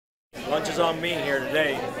Lunch is on me here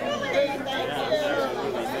today.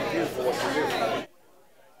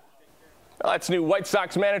 Well, that's new White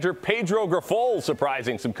Sox manager Pedro Grifol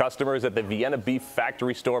surprising some customers at the Vienna Beef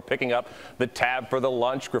Factory store, picking up the tab for the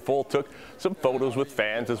lunch. Grifol took some photos with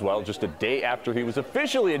fans as well, just a day after he was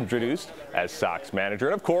officially introduced as Sox manager.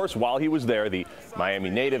 And of course, while he was there, the Miami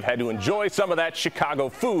native had to enjoy some of that Chicago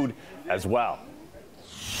food as well.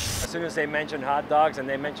 As soon as they mentioned hot dogs and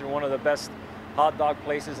they mentioned one of the best hot dog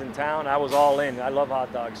places in town, I was all in. I love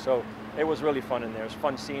hot dogs, so it was really fun in there. It was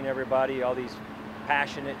fun seeing everybody, all these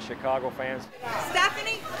passionate Chicago fans.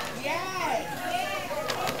 Stephanie? Yes.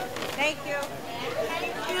 Thank you.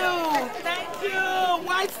 Thank you. Thank you.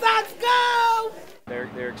 White Sox go!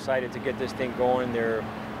 They're excited to get this thing going. They're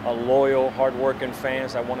a loyal, hard-working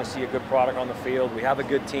fans. I want to see a good product on the field. We have a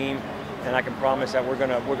good team, and I can promise that we're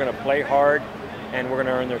gonna play hard, and we're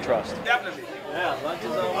gonna earn their trust. Definitely. Yeah, lunch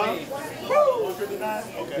is on me. Woo! 159?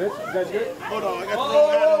 Okay. Good? You guys good? Hold on, I got the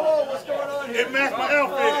wrong hat on. What's going on here? It matched my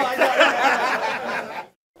outfit.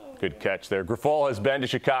 Good catch there. Grifol has been to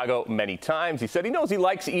Chicago many times. He said he knows he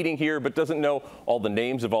likes eating here, but doesn't know all the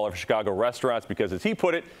names of all of Chicago restaurants because, as he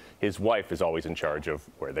put it, his wife is always in charge of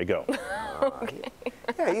where they go. Okay.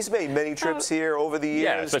 Yeah, he's made many trips here over the years.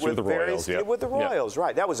 Yeah, especially with the Royals. With the Royals,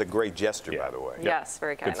 right. That was a great gesture, by the way. Yeah. Yes,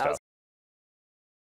 very kind. Good stuff.